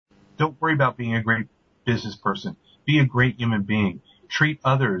Don't worry about being a great business person. Be a great human being. Treat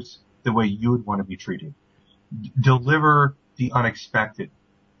others the way you would want to be treated. Deliver the unexpected.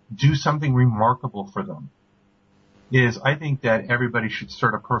 Do something remarkable for them. I think that everybody should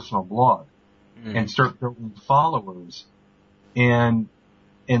start a personal blog and start building followers and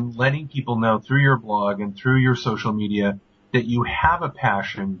letting people know through your blog and through your social media that you have a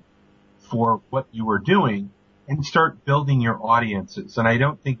passion for what you are doing, and start building your audiences. And I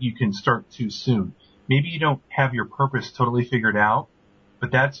don't think you can start too soon. Maybe you don't have your purpose totally figured out,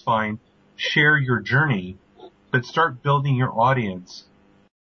 but that's fine. Share your journey, but start building your audience.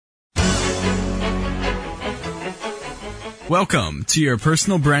 Welcome to your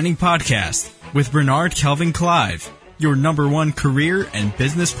personal branding podcast with Bernard Kelvin Clive, your #1 career and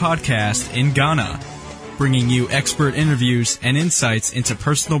business podcast in Ghana, bringing you expert interviews and insights into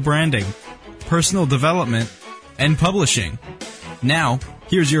personal branding, personal development, and publishing. Now,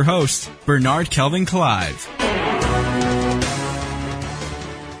 here's your host, Bernard Kelvin Clive.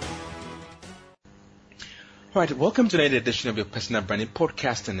 All right, welcome to another edition of your Personal Branding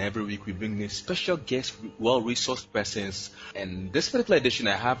Podcast, and every week we bring in special guests, well-resourced persons. And this particular edition,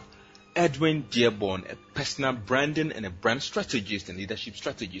 I have Edwin Dearborn, a personal branding and a brand strategist and leadership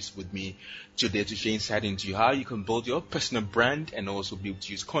strategist with me today to share insight into how you can build your personal brand and also be able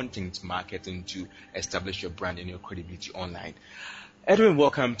to use content marketing to establish your brand and your credibility online. Edwin,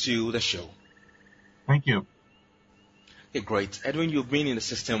 welcome to the show. Thank you. Okay, great. Edwin, you've been in the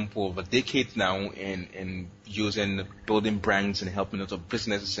system for over a decade now and using building brands and helping lots of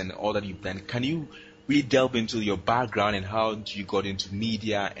businesses and all that you've done. Can you really delve into your background and how you got into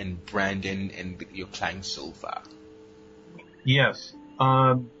media and branding and your clients so far? Yes.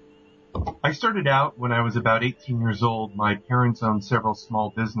 I started out when I was about 18 years old. My parents owned several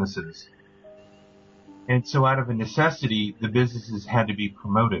small businesses. And so out of a necessity, the businesses had to be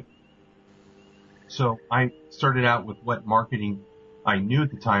promoted. So I started out with what marketing I knew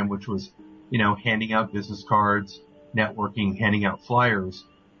at the time, which was, handing out business cards, networking, handing out flyers.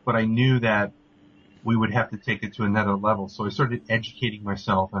 But I knew that we would have to take it to another level. So I started educating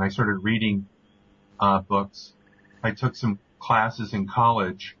myself and I started reading books. I took some classes in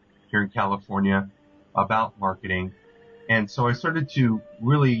college here in California about marketing. And so I started to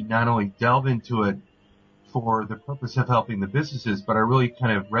really not only delve into it for the purpose of helping the businesses, but I really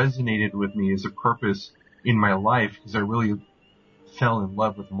kind of resonated with me as a purpose in my life because I really fell in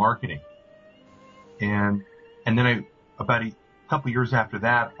love with marketing. And then about a couple years after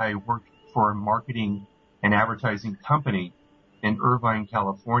that, I worked for a marketing and advertising company in Irvine,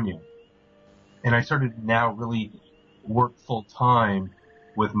 California. And I started to now really work full time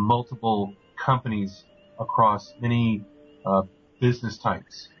with multiple companies across many business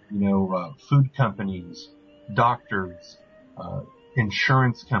types, food companies, doctors,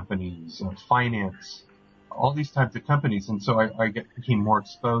 insurance companies, finance, all these types of companies. And so I became more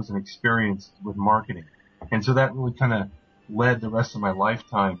exposed and experienced with marketing. And so that really kind of led the rest of my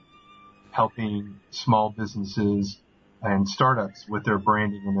lifetime helping small businesses and startups with their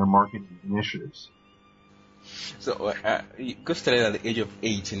branding and their marketing initiatives. So you got started at the age of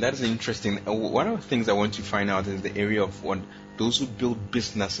 18. That is interesting. One of the things I want to find out is the area of those who build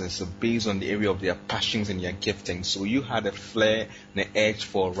businesses based on the area of their passions and their gifting. So you had a flair and an edge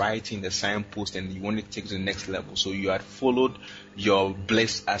for writing the signpost and you wanted to take it to the next level. So you had followed your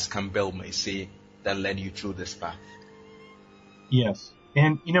bliss, as Campbell may say, that led you through this path. Yes.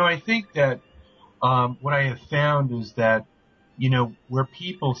 And, I think that what I have found is that, where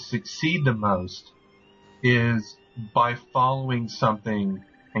people succeed the most is by following something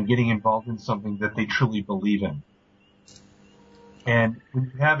and getting involved in something that they truly believe in. And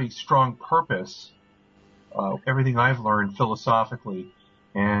when you have a strong purpose, everything I've learned philosophically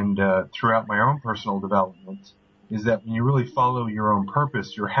and throughout my own personal development is that when you really follow your own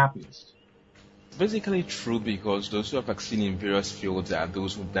purpose, you're happiest. Basically true, because those who have succeeded in various fields are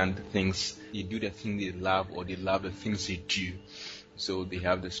those who've done the things, they do the thing they love or they love the things they do. So they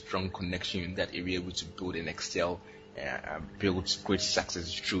have the strong connection in that area which to build and excel, build great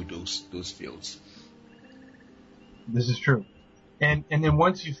success through those fields. This is true. And then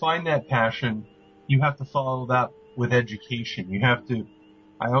once you find that passion, you have to follow that with education.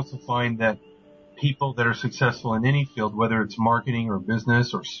 I also find that people that are successful in any field, whether it's marketing or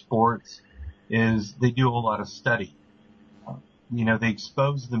business or sports, is they do a lot of study. They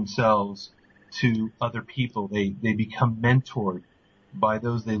expose themselves to other people. They become mentored by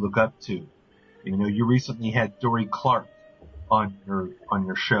those they look up to. You recently had Dory Clark on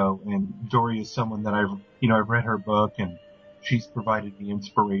your show, and Dory is someone that I've read her book and she's provided me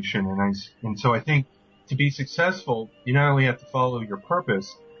inspiration. And so I think to be successful, you not only have to follow your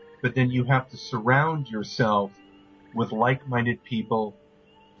purpose, but then you have to surround yourself with like-minded people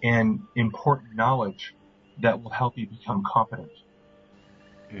and important knowledge that will help you become competent.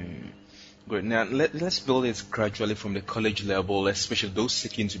 Great. Now, let's build it gradually from the college level, especially those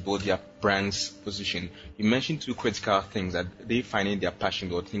seeking to build their brand's position. You mentioned two critical things, that they finding their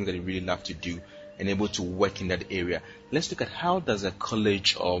passion or things that they really love to do and able to work in that area. Let's look at how does a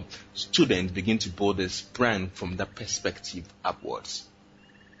college or student begin to build this brand from that perspective upwards.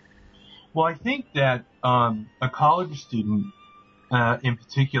 Well, I think that a college student in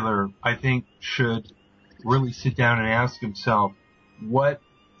particular, I think, should really sit down and ask himself, what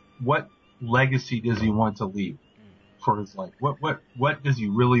legacy does he want to leave for his life? What does he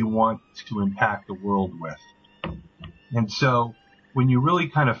really want to impact the world with? And so when you really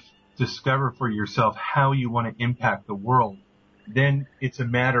kind of discover for yourself how you want to impact the world, then it's a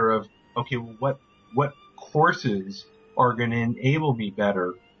matter of, okay, well, what courses are going to enable me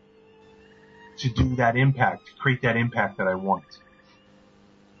better to do that impact, to create that impact that I want?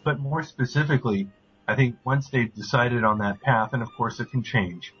 But more specifically, I think once they've decided on that path, and of course it can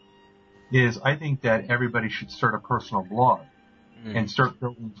change, is I think that everybody should start a personal blog and start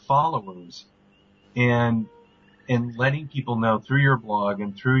building followers and letting people know through your blog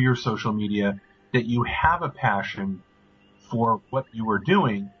and through your social media that you have a passion for what you are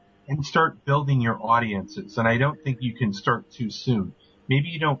doing, and start building your audiences. And I don't think you can start too soon. Maybe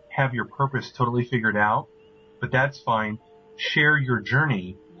you don't have your purpose totally figured out, but that's fine. Share your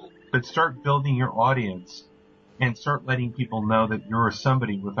journey, but start building your audience and start letting people know that you're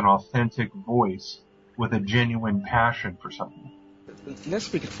somebody with an authentic voice, with a genuine passion for something. Let's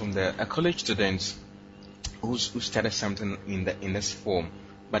speak it from there. A college student who started something in this form,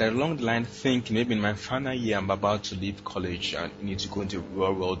 but along the line think, maybe in my final year I'm about to leave college and need to go into the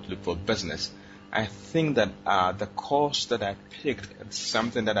real world to look for business. I think that the course that I picked is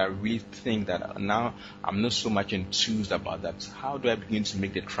something that I really think that now I'm not so much enthused about that. How do I begin to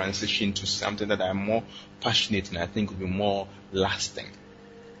make the transition to something that I'm more passionate and I think will be more lasting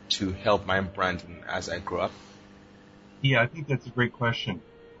to help my brand as I grow up? Yeah, I think that's a great question.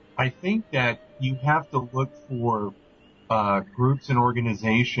 I think that you have to look for groups and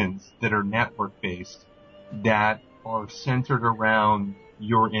organizations that are network-based, that are centered around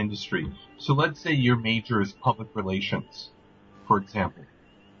your industry. So let's say your major is public relations, for example.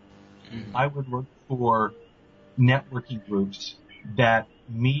 I would look for networking groups that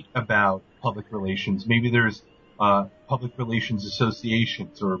meet about public relations. Maybe there's public relations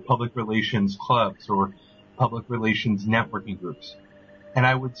associations or public relations clubs or public relations networking groups. And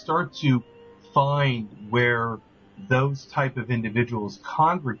I would start to find where those type of individuals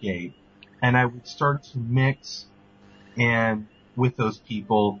congregate, and I would start to mix and with those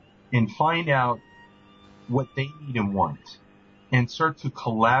people and find out what they need and want, and start to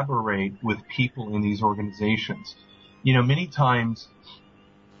collaborate with people in these organizations. You know, many times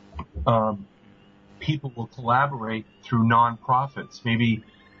people will collaborate through nonprofits. Maybe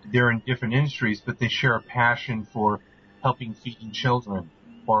they're in different industries, but they share a passion for helping feeding children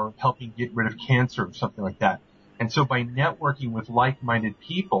or helping get rid of cancer or something like that. And so by networking with like-minded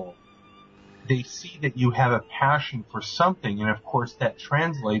people, they see that you have a passion for something, and of course that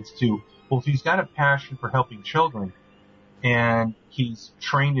translates to, well, if he's got a passion for helping children and he's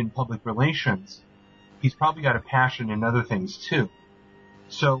trained in public relations, he's probably got a passion in other things too.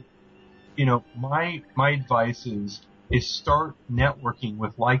 So, you know, my advice is start networking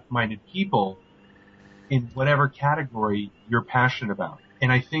with like-minded people in whatever category you're passionate about.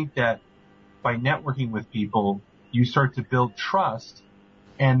 And I think that by networking with people, you start to build trust,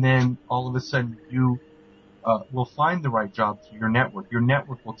 and then all of a sudden you will find the right job through your network. Your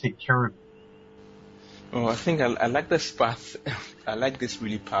network will take care of you. Oh, I think I like this path. I like this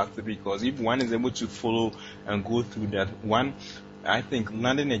really path, because if one is able to follow and go through that one, I think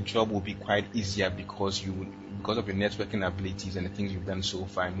landing a job will be quite easier because of your networking abilities and the things you've done so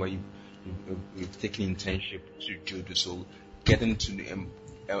far, and where you've taken internship to do so. Getting to the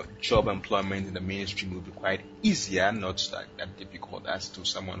job employment in the mainstream will be quite easier, not that difficult as to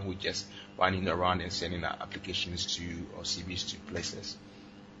someone who just running around and sending applications to or CVs to places.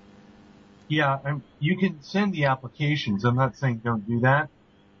 Yeah, you can send the applications. I'm not saying don't do that,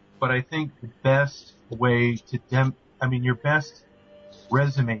 but I think the best way to your best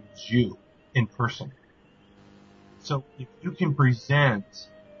resume is you in person. So if you can present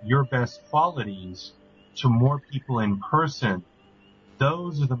your best qualities to more people in person,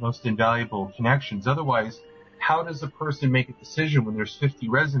 those are the most invaluable connections. Otherwise, how does a person make a decision when there's 50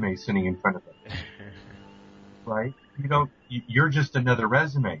 resumes sitting in front of them? Right? You're just another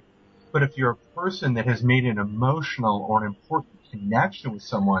resume. But if you're a person that has made an emotional or an important connection with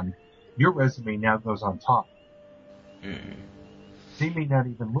someone, your resume now goes on top. They may not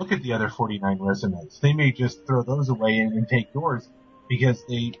even look at the other 49 resumes. They may just throw those away and take yours because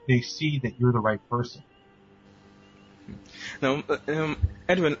they see that you're the right person. Now,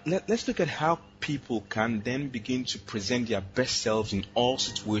 Edwin, let's look at how people can then begin to present their best selves in all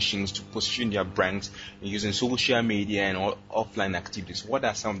situations to position their brands using social media and all offline activities. What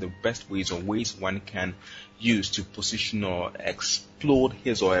are some of the best ways or ways one can use to position or explode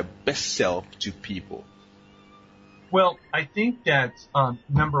his or her best self to people? Well, I think that,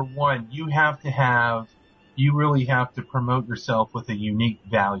 number one, you really have to promote yourself with a unique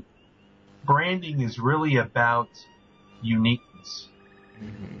value. Branding is really about uniqueness.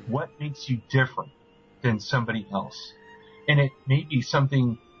 What makes you different than somebody else? And it may be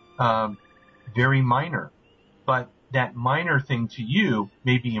something very minor, but that minor thing to you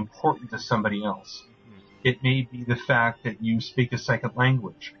may be important to somebody else. It may be the fact that you speak a second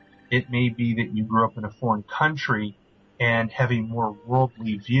language. It may be that you grew up in a foreign country and have a more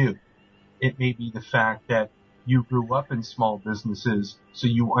worldly view. It may be the fact that you grew up in small businesses, so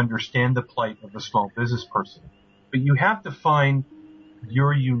you understand the plight of a small business person. But you have to find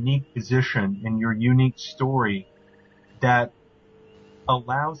your unique position and your unique story that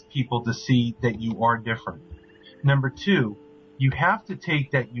allows people to see that you are different. Number two, you have to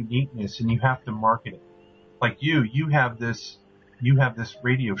take that uniqueness and you have to market it. Like you have this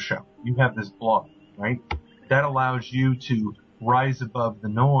radio show, you have this blog, right? That allows you to rise above the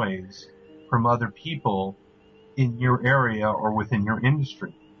noise from other people in your area or within your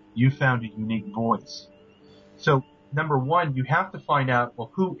industry. You found a unique voice. So number one, you have to find out,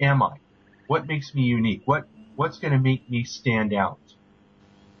 well, who am I? What makes me unique? What's going to make me stand out?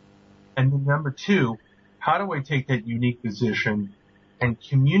 And then number two, how do I take that unique position and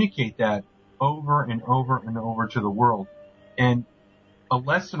communicate that over and over and over to the world? And a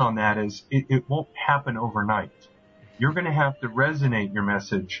lesson on that is it won't happen overnight. You're going to have to resonate your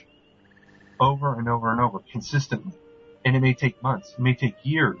message over and over and over consistently. And it may take months, it may take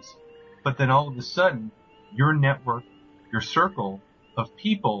years, but then all of a sudden your network, your circle of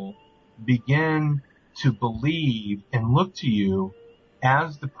people begin to believe and look to you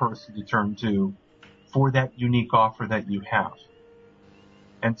as the person to turn to for that unique offer that you have.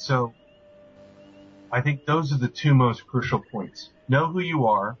 And so I think those are the two most crucial points. Know who you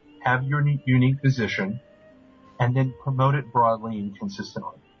are, have your unique position, and then promote it broadly and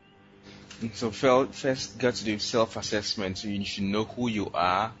consistently. So first got to do self-assessment. So you should know who you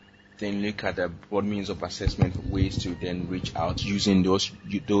are, then look at the broad means of assessment, ways to then reach out using those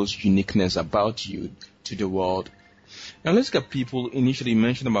uniqueness about you to the world. Now let's get people initially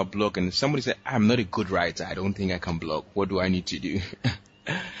mentioned about blogging. Somebody said, I'm not a good writer. I don't think I can blog. What do I need to do?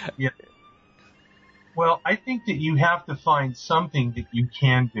 Yeah. Well, I think that you have to find something that you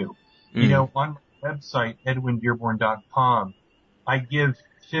can do. You know, on my website, edwindearborn.com, I give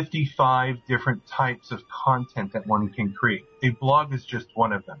 55 different types of content that one can create. A blog is just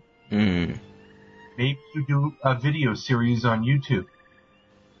one of them. Maybe you do a video series on YouTube.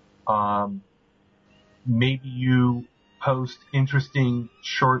 Maybe you post interesting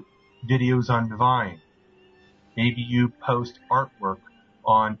short videos on Vine. Maybe you post artwork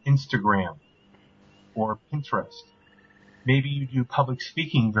on Instagram or Pinterest. Maybe you do public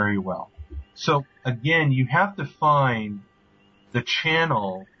speaking very well. So again, you have to find the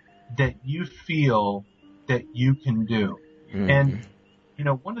channel that you feel that you can do. And, you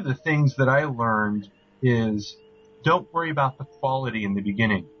know, one of the things that I learned is don't worry about the quality in the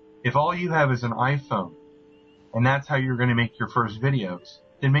beginning. If all you have is an iPhone and that's how you're going to make your first videos,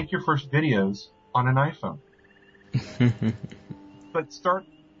 then make your first videos on an iPhone. But start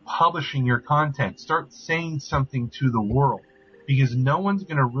publishing your content. Start saying something to the world, because no one's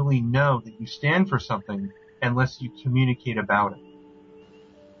going to really know that you stand for something unless you communicate about it.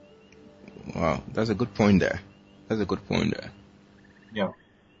 Wow, that's a good point there. Yeah.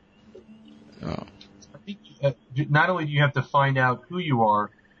 Oh. I think not only do you have to find out who you are,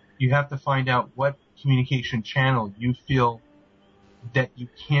 you have to find out what communication channel you feel that you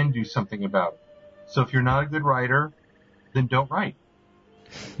can do something about it. So if you're not a good writer, then don't write.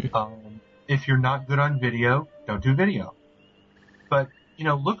 If you're not good on video, don't do video. But, you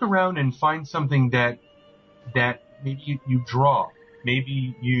know, look around and find something that maybe you draw.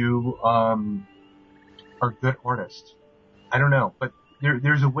 Maybe you are a good artist. I don't know. But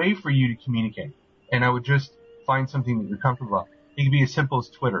there's a way for you to communicate. And I would just find something that you're comfortable with. It can be as simple as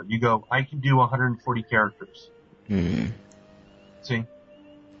Twitter. You go, I can do 140 characters. See?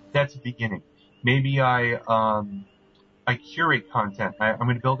 That's the beginning. Maybe I I curate content. I'm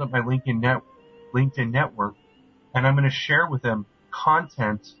going to build up my LinkedIn network, and I'm going to share with them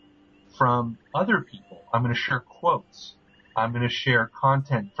content from other people. I'm going to share quotes. I'm going to share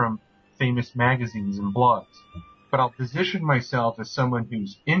content from famous magazines and blogs. But I'll position myself as someone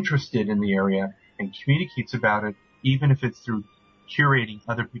who's interested in the area and communicates about it, even if it's through curating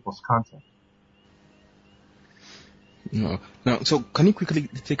other people's content. No. Now, so can you quickly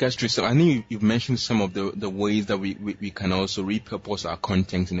take us through? So I know you've mentioned some of the ways that we can also repurpose our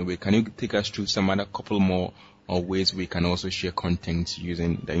content in a way. Can you take us through some other couple more ways we can also share content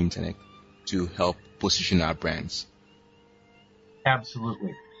using the internet to help position our brands?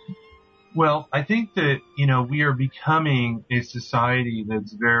 Absolutely. Well, I think that, we are becoming a society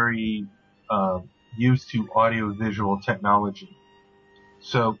that's very used to audio-visual technology.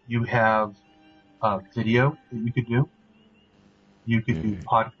 So you have video that you could do. You could do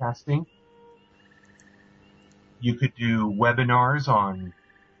podcasting. You could do webinars on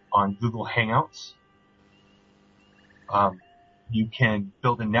Google Hangouts. You can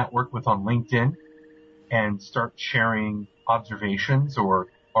build a network on LinkedIn and start sharing observations or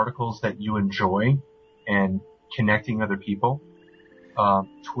articles that you enjoy and connecting other people.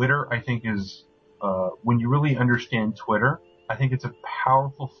 Twitter, I think, is when you really understand Twitter, I think it's a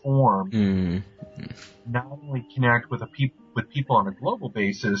powerful form not only connect with people on a global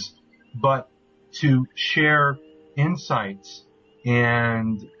basis, but to share insights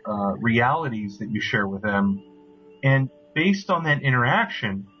and realities that you share with them. And based on that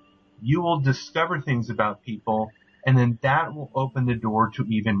interaction, you will discover things about people, and then that will open the door to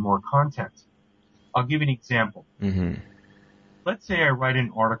even more content. I'll give you an example. Let's say I write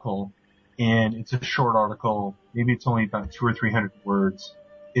an article, and it's a short article. Maybe it's only about 200 or 300 words.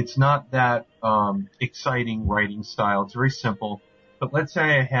 It's not that exciting writing style. It's very simple. But let's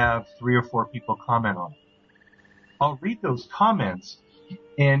say I have 3 or 4 people comment on it. I'll read those comments,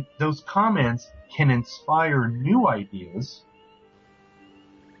 and those comments can inspire new ideas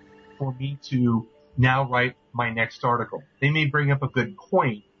for me to now write my next article. They may bring up a good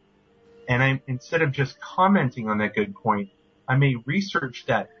point, and instead of just commenting on that good point, I may research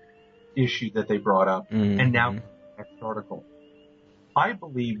that issue that they brought up and now next article. I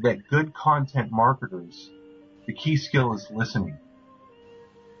believe that good content marketers, the key skill is listening.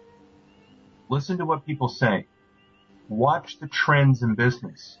 Listen to what people say. Watch the trends in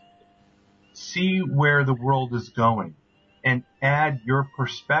business. See where the world is going and add your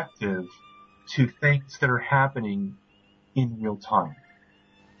perspective to things that are happening in real time.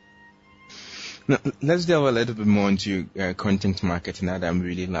 Now, let's delve a little bit more into content marketing. That I'm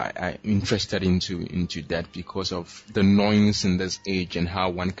really I'm interested into that because of the noise in this age and how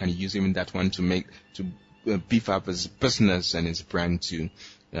one can use even that one to beef up his business and his brand. To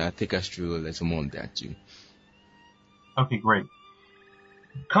take us through a little more on that too. Okay, great.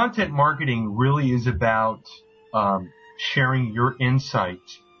 Content marketing really is about sharing your insight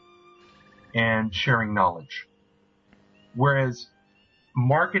and sharing knowledge. Whereas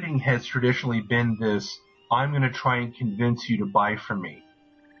marketing has traditionally been this, I'm going to try and convince you to buy from me.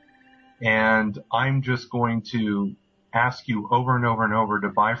 And I'm just going to ask you over and over and over to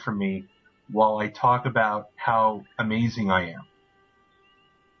buy from me while I talk about how amazing I am.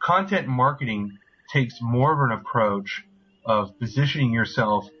 Content marketing takes more of an approach of positioning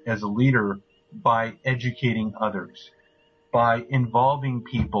yourself as a leader by educating others, by involving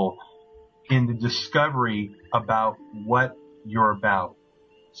people in the discovery about what you're about.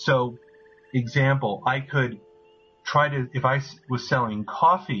 So, example, I could if I was selling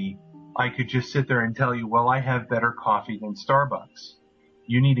coffee, I could just sit there and tell you, well, I have better coffee than Starbucks.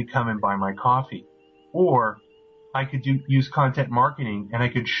 You need to come and buy my coffee. Or I could use content marketing and I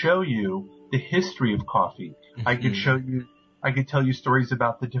could show you the history of coffee. I could tell you stories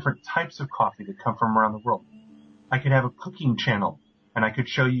about the different types of coffee that come from around the world. I could have a cooking channel and I could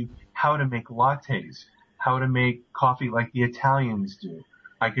show you how to make lattes, how to make coffee like the Italians do.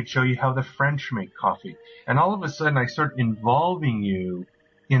 I could show you how the French make coffee. And all of a sudden I start involving you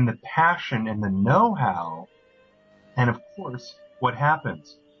in the passion and the know-how. And of course, what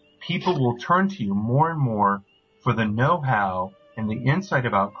happens? People will turn to you more and more for the know-how and the insight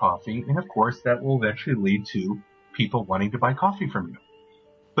about coffee. And of course, that will eventually lead to people wanting to buy coffee from you.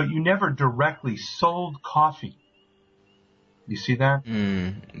 But you never directly sold coffee. You see that?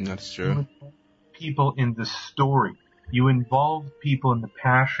 That's true. People in the story. You involved people in the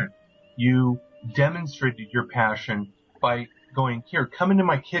passion. You demonstrated your passion by going, here, come into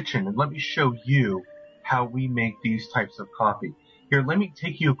my kitchen and let me show you how we make these types of coffee. Here, let me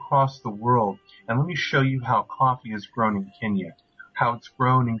take you across the world and let me show you how coffee is grown in Kenya, how it's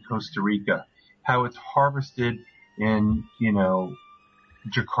grown in Costa Rica, how it's harvested in,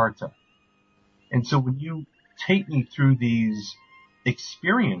 Jakarta. And so when you take me through these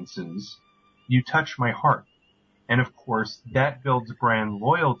experiences, you touch my heart. And of course, that builds brand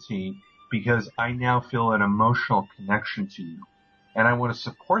loyalty because I now feel an emotional connection to you. And I want to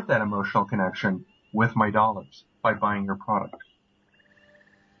support that emotional connection with my dollars by buying your product.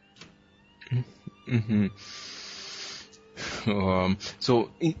 Mm-hmm. So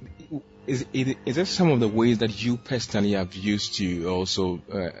is there some of the ways that you personally have used to also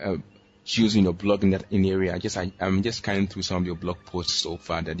use in your blog in that area? I'm just scanning through some of your blog posts so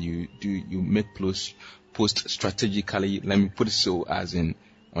far that you make post strategically. Let me put it so, as in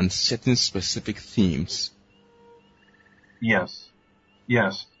on certain specific themes. Yes.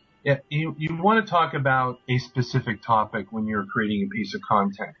 Yeah, you want to talk about a specific topic when you're creating a piece of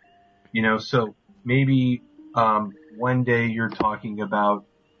content. So maybe one day you're talking about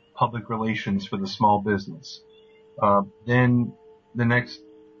public relations for the small business. Then the next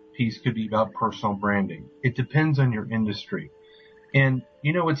piece could be about personal branding. It depends on your industry. And,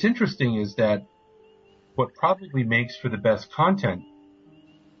 what's interesting is that what probably makes for the best content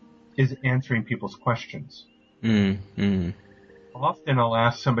is answering people's questions. Mm-hmm. Often I'll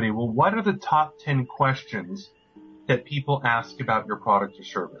ask somebody, well, what are the top 10 questions that people ask about your product or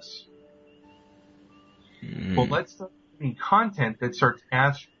service? Well, let's start creating content that starts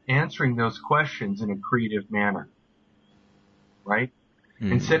answering those questions in a creative manner, right?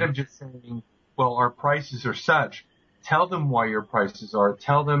 Instead of just saying, well, our prices are such, tell them why your prices are.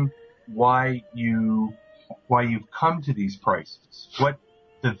 Tell them why you've come to these prices. What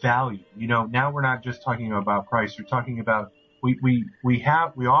the value. Now we're not just talking about price. We're talking about we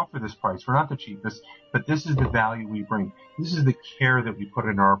offer this price. We're not the cheapest, but this is the value we bring. This is the care that we put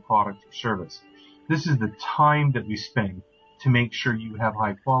in our product or service. This is the time that we spend to make sure you have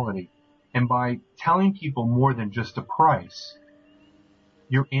high quality. And by telling people more than just a price,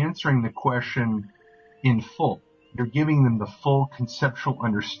 you're answering the question in full. You're giving them the full conceptual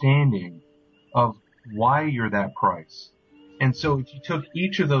understanding of why you're that price. And so if you took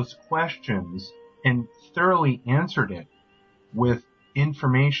each of those questions and thoroughly answered it with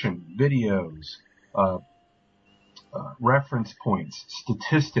information, videos, reference points,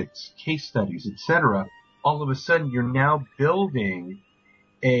 statistics, case studies, etc., all of a sudden you're now building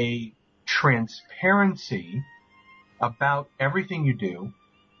a transparency about everything you do.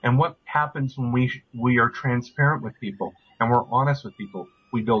 And what happens when we are transparent with people and we're honest with people?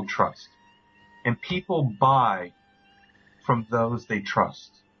 We build trust. And people buy from those they trust.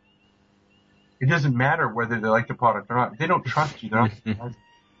 It doesn't matter whether they like the product or not. If they don't trust you, they're not.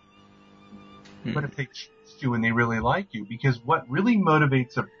 But if they trust you and they really like you, because what really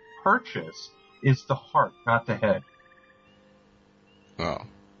motivates a purchase is the heart, not the head. Well,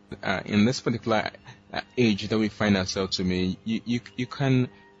 in this particular age that we find ourselves in, you can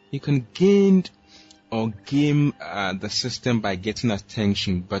gain or game the system by getting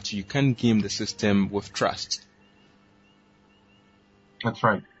attention, but you can't game the system with trust. That's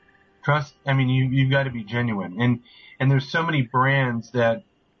right. Trust. I mean, you've got to be genuine, and there's so many brands that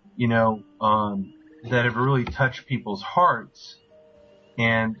that have really touched people's hearts,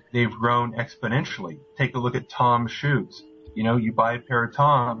 and they've grown exponentially. Take a look at Tom's shoes. You buy a pair of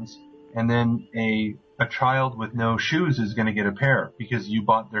Tom's, and then a child with no shoes is going to get a pair because you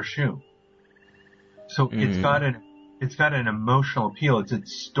bought their shoe. So it's got an emotional appeal. It's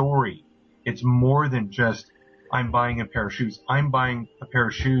its story. It's more than just I'm buying a pair of shoes. I'm buying a pair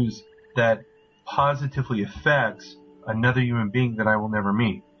of shoes that positively affects another human being that I will never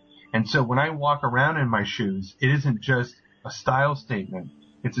meet. And so when I walk around in my shoes, it isn't just a style statement.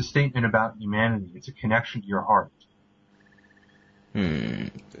 It's a statement about humanity. It's a connection to your heart.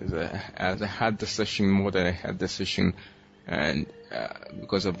 As a hard decision, more than a hard decision, and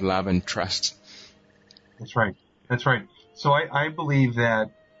because of love and trust. That's right. So I believe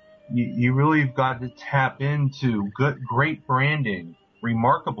that you really have got to tap into great branding.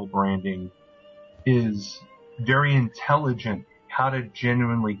 Remarkable branding is very intelligent, how to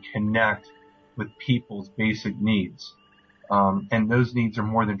genuinely connect with people's basic needs. And those needs are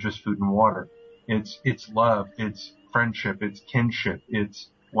more than just food and water. It's love, it's friendship, it's kinship, it's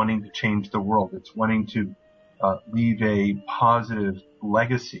wanting to change the world, it's wanting to leave a positive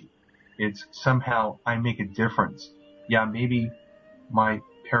legacy. It's somehow I make a difference. Yeah, maybe my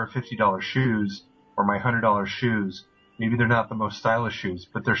pair of $50 shoes or my $100 shoes, maybe they're not the most stylish shoes,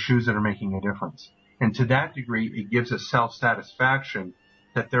 but they're shoes that are making a difference. And to that degree, it gives a self-satisfaction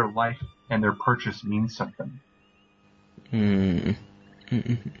that their life and their purchase means something.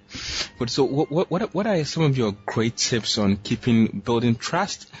 But so what are some of your great tips on building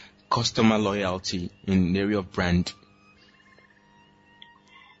trust customer loyalty in the area of brand?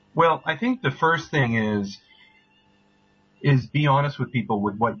 Well, I think the first thing is be honest with people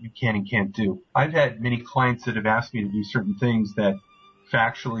with what you can and can't do. I've had many clients that have asked me to do certain things that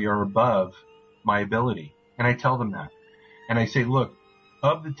factually are above my ability. And I tell them that. And I say, look,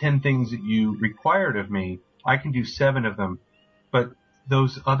 of the 10 things that you required of me, I can do 7 of them. But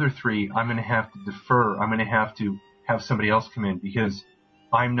those other 3, I'm going to have to defer. I'm going to have somebody else come in because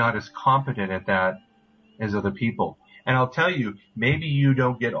I'm not as competent at that as other people. And I'll tell you, maybe you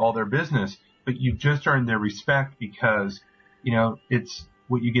don't get all their business, but you've just earned their respect because, it's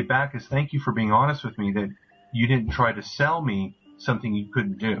what you get back is thank you for being honest with me that you didn't try to sell me something you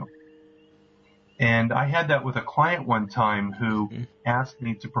couldn't do. And I had that with a client one time who asked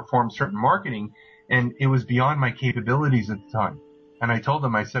me to perform certain marketing, and it was beyond my capabilities at the time. And I told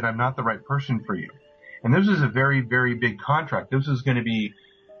them, I said, I'm not the right person for you. And this was a very, very big contract. This was going to be,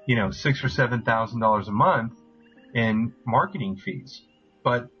 $6,000 or $7,000 a month in marketing fees.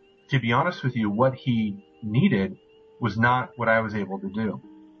 But to be honest with you, what he needed was not what I was able to do.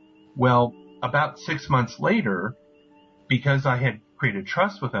 Well, about 6 months later, because I had created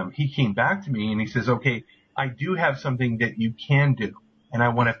trust with him, he came back to me and he says, okay, I do have something that you can do, and I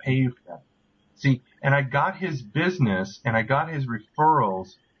want to pay you for that. See, and I got his business and I got his referrals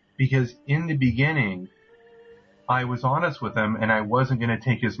because in the beginning, I was honest with him and I wasn't going to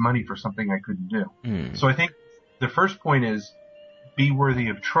take his money for something I couldn't do. So I think the first point is be worthy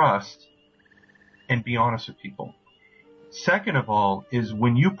of trust and be honest with people. Second of all is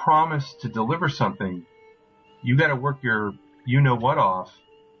when you promise to deliver something, you got to work your you-know-what off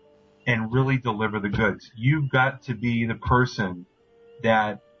and really deliver the goods. You've got to be the person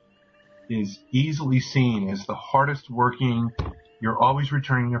that is easily seen as the hardest working. You're always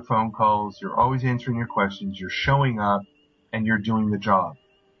returning your phone calls. You're always answering your questions. You're showing up and you're doing the job.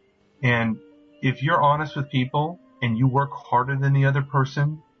 And if you're honest with people and you work harder than the other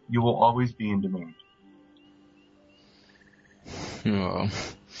person, you will always be in demand. Oh,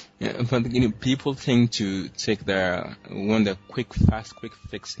 yeah, but people tend to take the quick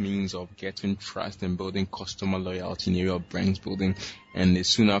fix means of getting trust and building customer loyalty in the area of brand building, and it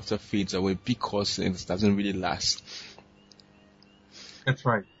soon after fades away because it doesn't really last. That's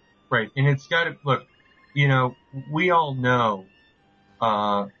right. Right. And it's got to, look, we all know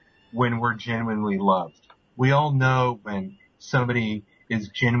when we're genuinely loved. We all know when somebody is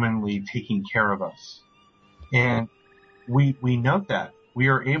genuinely taking care of us. And we note that. We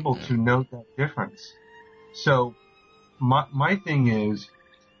are able to note that difference. So my thing is,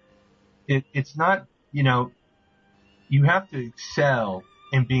 it's not, you have to excel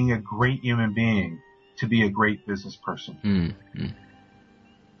in being a great human being to be a great business person.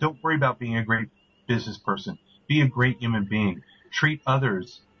 Don't worry about being a great business person. Be a great human being. Treat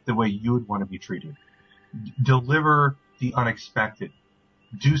others the way you would want to be treated. Deliver the unexpected.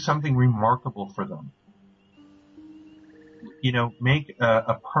 Do something remarkable for them. Make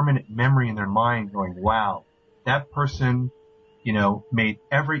a permanent memory in their mind going, wow, that person, made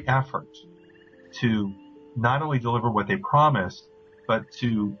every effort to not only deliver what they promised, but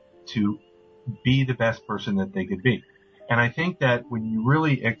to be the best person that they could be. And I think that when you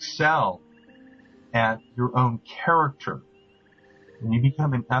really excel at your own character, when you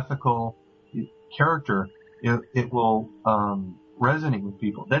become an ethical character, it will resonate with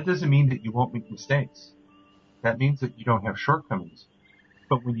people. That doesn't mean that you won't make mistakes. That means that you don't have shortcomings.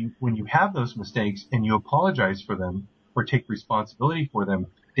 But when you have those mistakes and you apologize for them or take responsibility for them,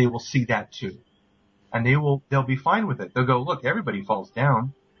 they will see that too. And they'll be fine with it. They'll go, look, everybody falls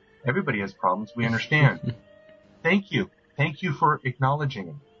down. Everybody has problems. We understand. Thank you. Thank you for acknowledging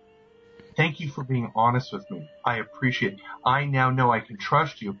it. Thank you for being honest with me. I appreciate it. I now know I can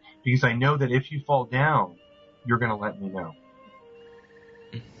trust you because I know that if you fall down, you're going to let me know.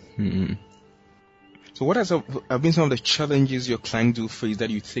 So what have been some of the challenges your clients do face that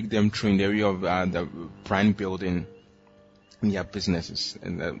you take them through in the area of the brand building in their businesses,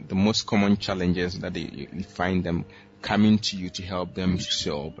 and the most common challenges that you find them coming to you to help them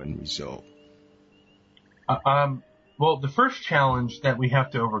solve and resolve? Well, the first challenge that we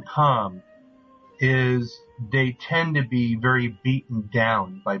have to overcome is they tend to be very beaten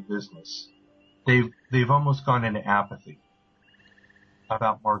down by business. They've almost gone into apathy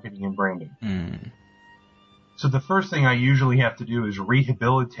about marketing and branding. So the first thing I usually have to do is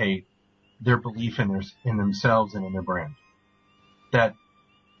rehabilitate their belief in themselves and in their brand. That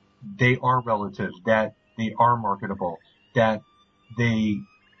they are relative, that they are marketable, that they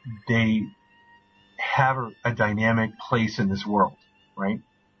have a dynamic place in this world, right?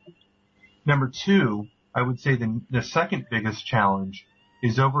 Number two, I would say the second biggest challenge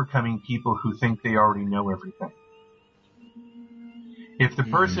is overcoming people who think they already know everything. If the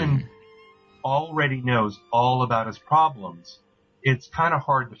person already knows all about his problems, it's kind of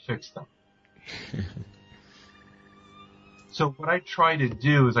hard to fix them. So what I try to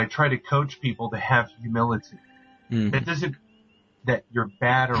do is I try to coach people to have humility. That doesn't that you're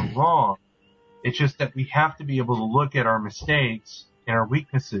bad or wrong. It's just that we have to be able to look at our mistakes and our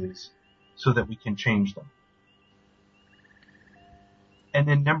weaknesses so that we can change them. And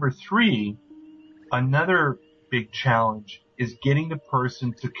then number 3, another big challenge is getting the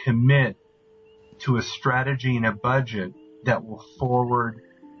person to commit to a strategy and a budget that will forward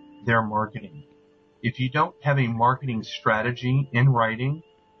their marketing. If you don't have a marketing strategy in writing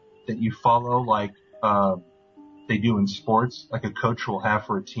that you follow like they do in sports, like a coach will have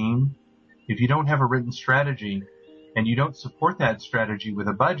for a team, if you don't have a written strategy and you don't support that strategy with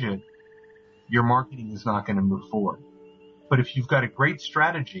a budget, your marketing is not going to move forward. But if you've got a great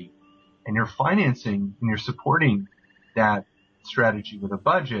strategy and you're financing and you're supporting that strategy with a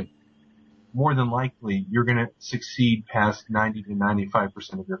budget, more than likely you're going to succeed past 90 to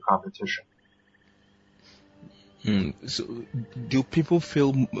 95% of your competition. So, do people feel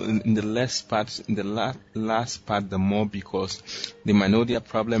in the last part, the more because they might know their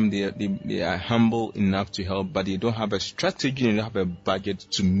problem, they are humble enough to help, but they don't have a strategy and they don't have a budget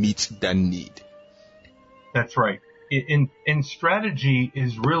to meet that need? That's right. And strategy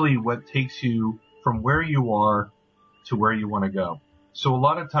is really what takes you from where you are to where you want to go. So a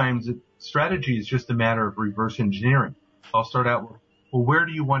lot of times strategy is just a matter of reverse engineering. I'll start out with, well, where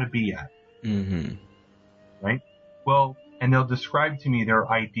do you want to be at? Right? Well, and they'll describe to me their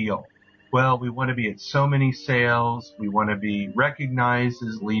ideal. Well, we want to be at so many sales. We want to be recognized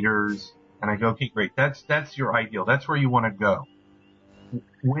as leaders. And I go, okay, great. That's your ideal. That's where you want to go.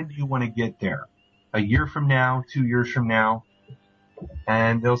 When do you want to get there? A year from now, 2 years from now?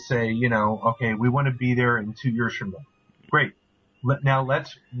 And they'll say, okay, we want to be there in 2 years from now. Great. Now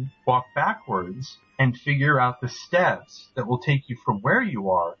let's walk backwards and figure out the steps that will take you from where you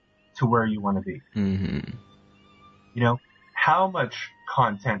are to where you want to be. How much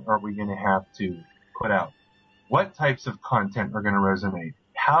content are we going to have to put out? What types of content are going to resonate?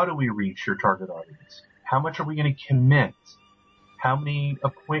 How do we reach your target audience? How much are we going to commit? How many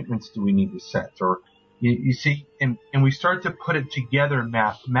appointments do we need to set? Or you see, and we start to put it together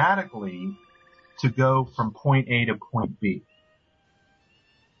mathematically to go from point A to point B.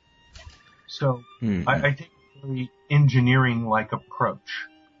 So I take a very engineering-like approach.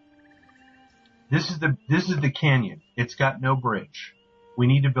 This is the canyon. It's got no bridge. We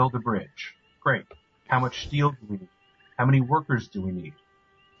need to build a bridge. Great. How much steel do we need? How many workers do we need?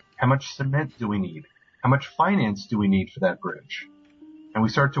 How much cement do we need? How much finance do we need for that bridge? And we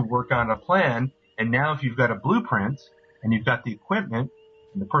start to work on a plan. And now if you've got a blueprint and you've got the equipment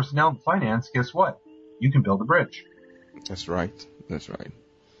and the personnel and finance, guess what? You can build a bridge. That's right.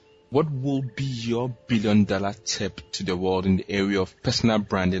 What will be your billion-dollar tip to the world in the area of personal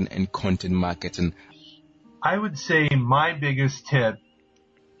branding and content marketing? I would say my biggest tip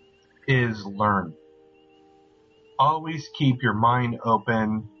is learn. Always keep your mind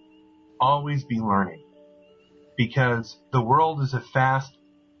open. Always be learning. Because the world is a fast-paced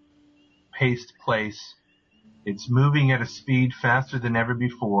place. It's moving at a speed faster than ever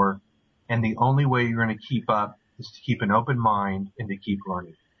before. And the only way you're going to keep up is to keep an open mind and to keep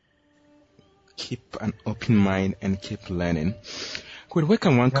learning. Keep an open mind and keep learning. Where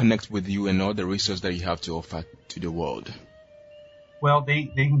can one connect with you and all the resources that you have to offer to the world? Well, they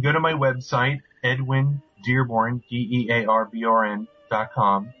can go to my website, Edwin Dearborn, DEARBORN.com,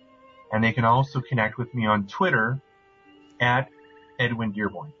 and they can also connect with me on Twitter at Edwin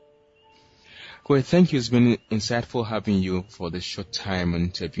Dearborn. Great, thank you. It's been insightful having you for this short time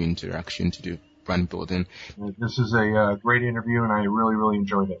interview interaction to do brand building. This is a great interview, and I really, really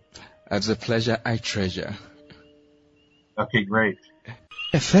enjoyed it. It's a pleasure I treasure. Okay, great.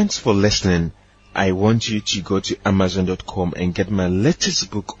 Thanks for listening. I want you to go to Amazon.com and get my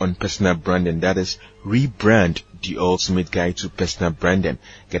latest book on personal branding. That is Rebrand, the Ultimate Guide to Personal Branding.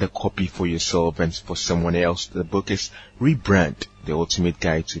 Get a copy for yourself and for someone else. The book is Rebrand, the Ultimate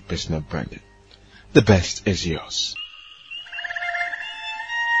Guide to Personal Branding. The best is yours.